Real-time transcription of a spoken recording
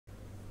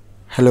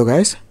Hello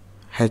guys,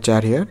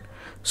 HR here.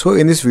 So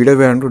in this video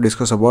we are going to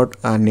discuss about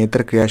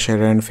Netra, Kriya,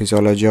 Shareera and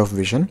Physiology of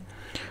vision.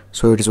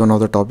 So it is one of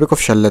the topic of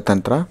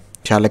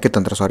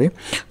Shalakyatantra, sorry.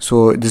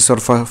 So this is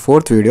our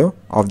fourth video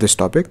of this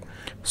topic.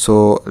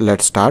 So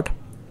let's start.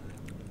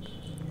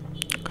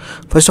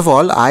 First of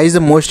all, eye is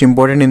the most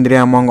important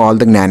indriya among all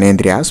the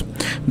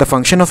Jnanendriyas. The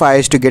function of eye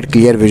is to get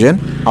clear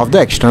vision of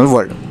the external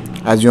world.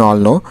 As you all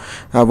know,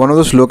 one of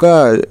the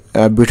sloka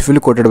beautifully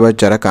quoted by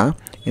Charaka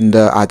in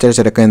the Acharya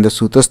Charaka in the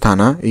Sutta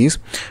Sthana is,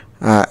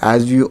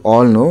 as you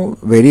all know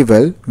very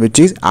well, which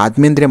is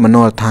Atmendriya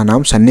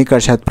Manoarthanam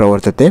Sannikarshat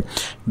Pravartate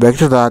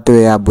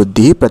Vyaktatvatveya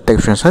Buddhi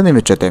Pratyakshana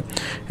Nimichyate.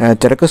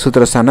 Charaka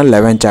Sutra Sthana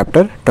 11th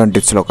chapter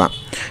 20th sloka.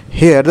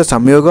 Here the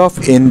samyoga of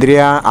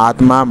Indriya,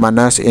 Atma,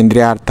 Manas,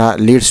 Indriyartha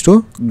leads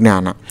to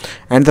Jnana,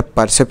 and the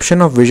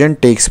perception of vision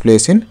takes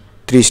place in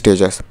 3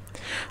 stages.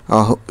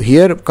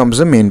 Here comes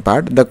the main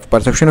part. The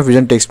perception of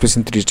vision takes place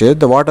in 3 stages.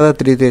 What are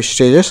the 3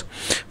 stages?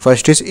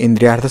 First is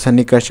Indriyartha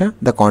Sannikarsha,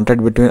 the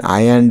contact between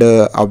eye and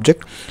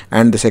object,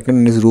 and the second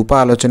one is Rupa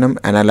Alochanam,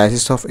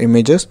 analysis of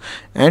images,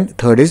 and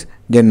third is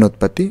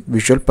Janotpatti,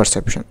 visual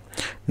perception.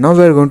 Now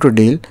we are going to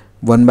deal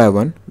one by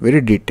one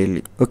very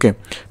detailedly. Okay,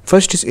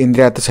 first is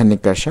Indriyartha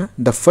Sannikarsha,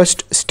 the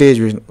first stage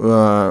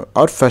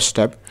or first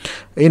step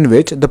in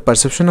which the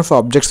perception of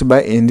objects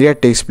by Indriya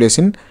takes place.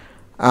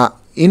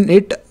 In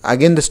it,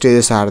 again the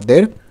stages are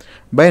there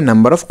by a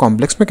number of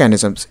complex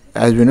mechanisms.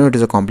 As we know, it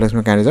is a complex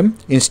mechanism.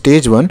 In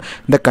stage 1,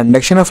 the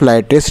conduction of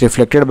light rays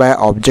reflected by an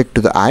object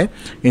to the eye.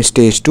 In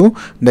stage 2,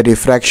 the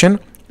refraction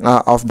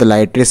of the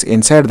light rays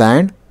inside the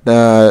eye.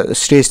 The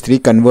stage 3,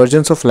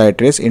 convergence of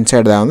light rays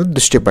inside the eye on the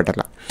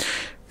Drishtipatala.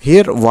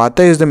 Here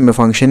Vata is the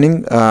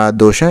functioning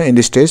dosha in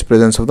this stage,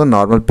 presence of the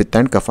normal Pitta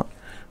and Kapha.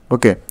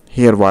 Okay,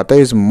 here Vata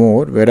is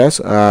more, whereas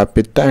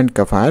Pitta and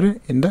Kapha are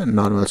in the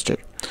normal state.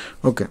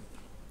 Okay.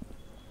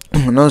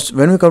 Now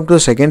when we come to the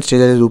second stage,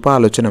 that is Rupa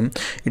Alochanam,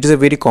 it is a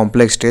very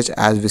complex stage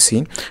as we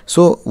see.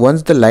 So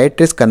once the light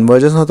rays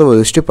convergence of the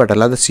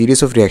Drishtipatala, the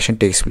series of reaction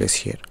takes place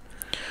here.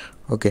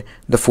 Okay,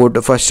 the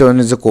first one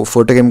is the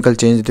photochemical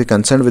change. It is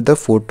concerned with the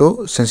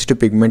photosensitive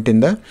pigment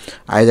in the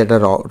eye, that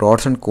are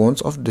rods and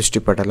cones of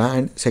Drishtipatala,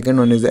 and second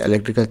one is the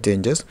electrical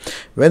changes.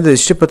 When the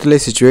Drishtipatala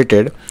is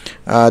situated,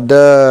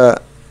 the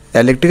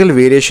electrical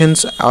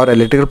variations or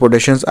electrical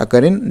potentials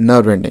occur in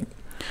nerve ending.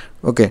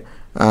 Okay.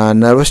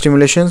 Nervous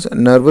stimulation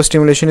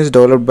is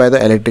developed by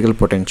the electrical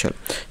potential.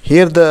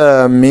 Here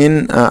the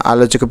main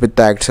Alochaka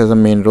Pitta acts as a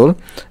main role,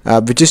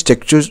 which is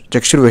Chakshur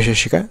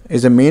Vaisheshika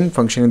is the main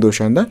functioning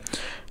dosha in the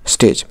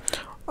stage.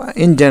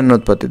 In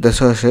Janotpatti, the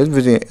first stage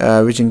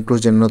which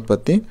includes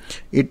Janotpatti,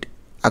 it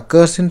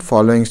occurs in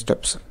following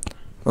steps.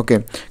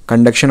 Okay,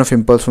 conduction of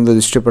impulse from the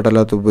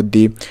Drishtipatala to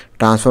Buddhi,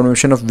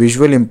 transformation of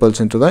visual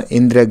impulse into the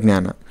Indriya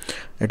Jnana,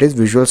 that is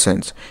visual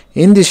sense.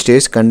 In this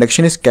stage,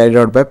 conduction is carried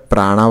out by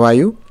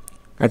Pranavayu.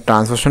 A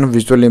transversion of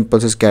visual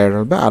impulse is carried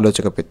out by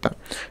Alochaka Pitta.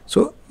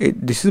 So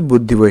this is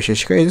Buddhi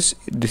Vaisheshika,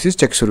 this is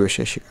Chakshur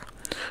Vaisheshika.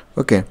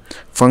 Okay,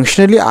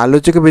 functionally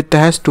Alochaka Pitta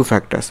has 2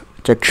 factors,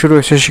 Chakshur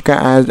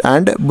Vaisheshika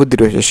and Buddhi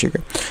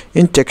Vaisheshika.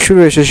 In Chakshur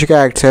Vaisheshika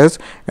acts as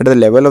at the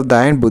level of the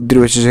eye, and Buddhi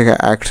Vaisheshika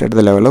acts at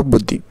the level of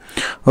Buddhi.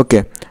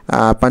 Okay,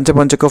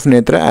 Panchapanchaka of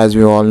Netra, as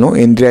we all know,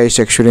 Indriya is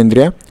Chakshur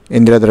Indriya,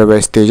 Indriya Dravya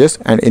is Tejas,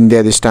 and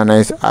Indriya Adhisthana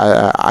is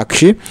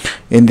Akshi,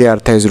 Indriya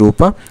Artha is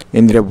Rupa,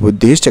 Indriya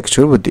Buddhi is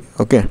Chakshur Buddhi.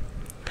 Okay.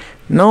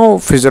 Now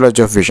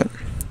physiology of vision.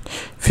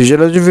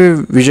 Physiology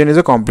of vision is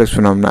a complex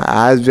phenomenon,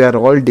 as we are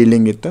all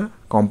dealing with the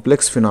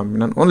complex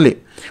phenomenon only.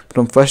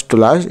 From first to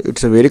last,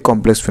 it's a very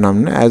complex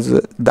phenomenon, as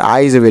the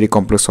eye is a very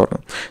complex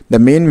organ. The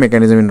main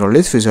mechanism involved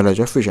is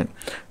physiology of vision.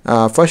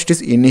 First is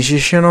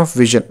initiation of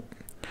vision.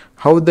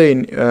 How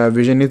the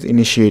vision is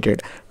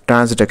initiated.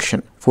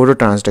 Transduction,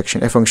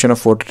 phototransduction, a function of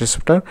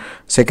photoreceptor.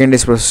 Second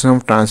is processing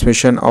of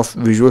transmission of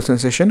visual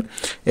sensation,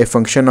 a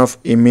function of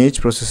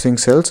image processing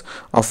cells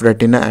of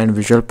retina and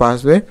visual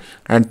pathway.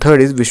 And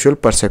third is visual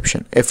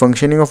perception, a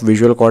functioning of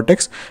visual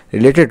cortex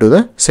related to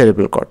the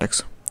cerebral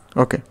cortex.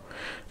 Okay.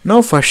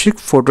 Now first is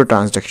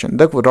phototransduction.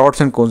 The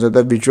rods and cones are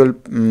the visual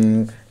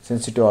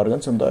sensitive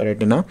organs on the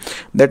retina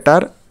that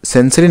are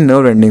sensory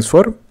nerve endings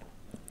for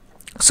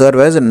serve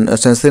as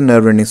sensory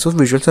nerve endings of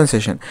visual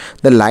sensation.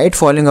 The light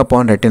falling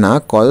upon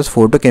retina causes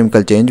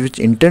photochemical change, which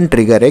in turn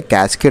trigger a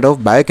cascade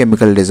of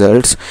biochemical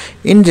results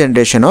in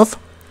generation of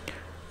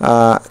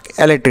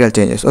electrical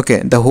changes.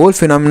 Okay, the whole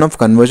phenomenon of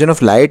conversion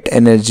of light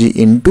energy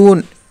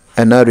into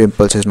a nerve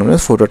impulse is known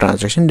as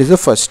phototransduction. This is the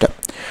first step.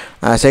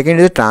 Second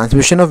is the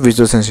transmission of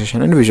visual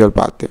sensation and visual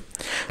pathway.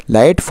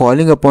 Light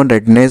falling upon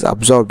retina is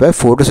absorbed by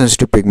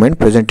photosensitive pigment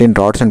present in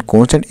rods and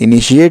cones and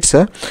initiates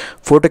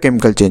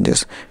photochemical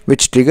changes,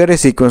 which trigger a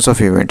sequence of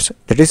events,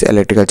 that is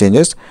electrical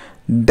changes,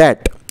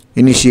 that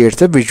initiates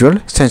the visual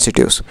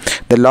sensitives.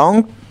 The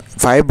long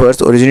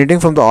fibers originating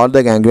from all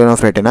the ganglion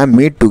of retina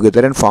meet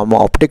together and form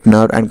an optic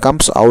nerve and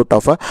comes out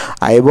of a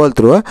eyeball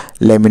through a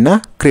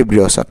lamina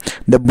cribrosa.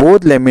 The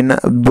both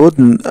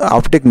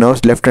optic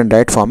nerves left and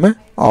right form a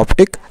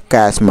optic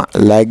chiasma.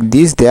 Like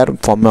these, they are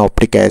form an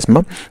optic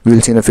chiasma. We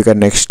will see in a figure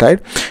next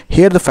slide.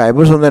 Here the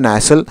fibers on the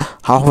nasal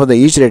half of the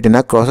each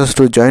retina crosses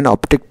to join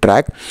optic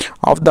tract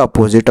of the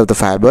opposite of the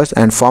fibers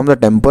and form the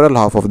temporal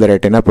half of the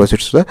retina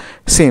proceeds to the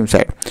same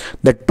side.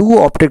 The two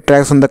optic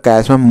tracts on the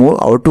chiasma move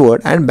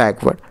outward and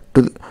backward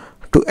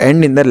to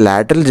end in the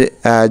lateral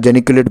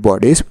geniculate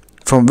bodies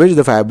from which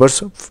the fibers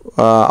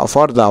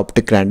for the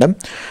optic random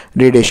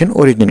radiation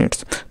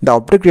originates. The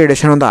optic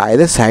radiation on the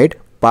either side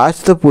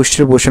pass the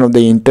posterior portion of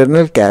the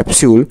internal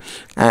capsule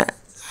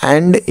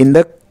and in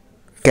the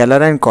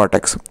Callarine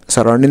cortex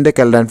surrounding the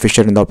Callarine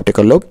fissure in the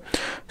optical lobe,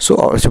 so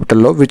occipital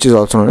lobe, which is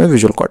also known as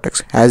visual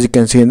cortex. As you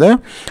can see in the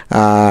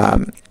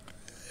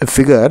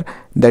figure,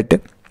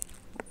 that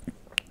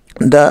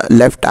the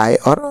left eye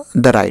or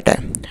the right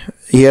eye,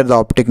 here the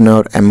optic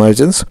nerve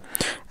emerges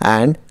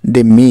and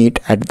they meet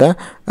at the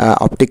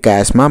optic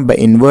chiasma by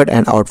inward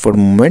and outward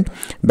movement,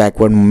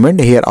 backward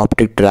movement. Here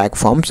optic tract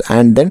forms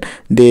and then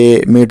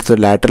they meet the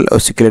lateral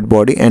ossiculate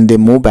body and they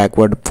move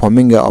backward,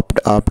 forming a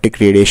optic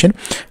radiation,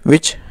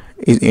 which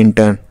is in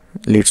turn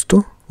leads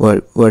to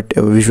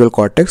visual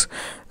cortex.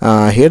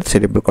 Here the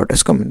cerebral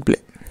cortex come in play.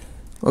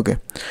 Okay,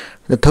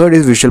 the third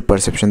is visual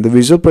perception. The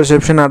visual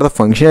perception are the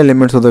functional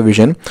elements of the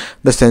vision,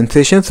 the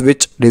sensations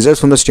which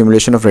results from the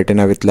stimulation of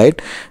retina with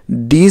light.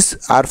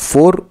 These are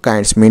four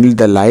kinds, mainly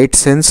the light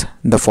sense,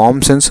 the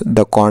form sense,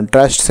 the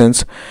contrast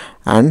sense,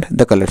 and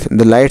the color sense.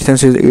 The light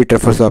sense is, it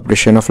refers to the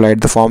appreciation of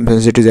light. The form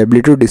sense, it is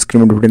ability to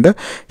discriminate between the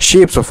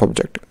shapes of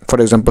object,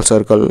 for example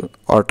circle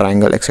or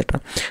triangle,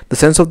 etc. The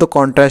sense of the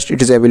contrast,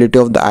 it is ability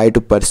of the eye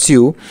to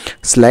perceive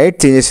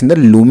slight changes in the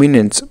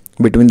luminance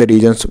between the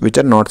regions which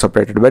are not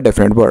separated by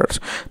definite borders.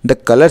 The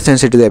color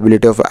sense, it is the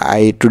ability of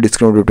eye to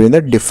discriminate between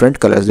the different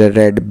colors, the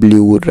red,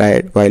 blue,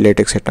 red, violet,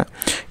 etc.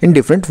 in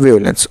different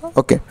wavelengths.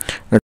 Okay.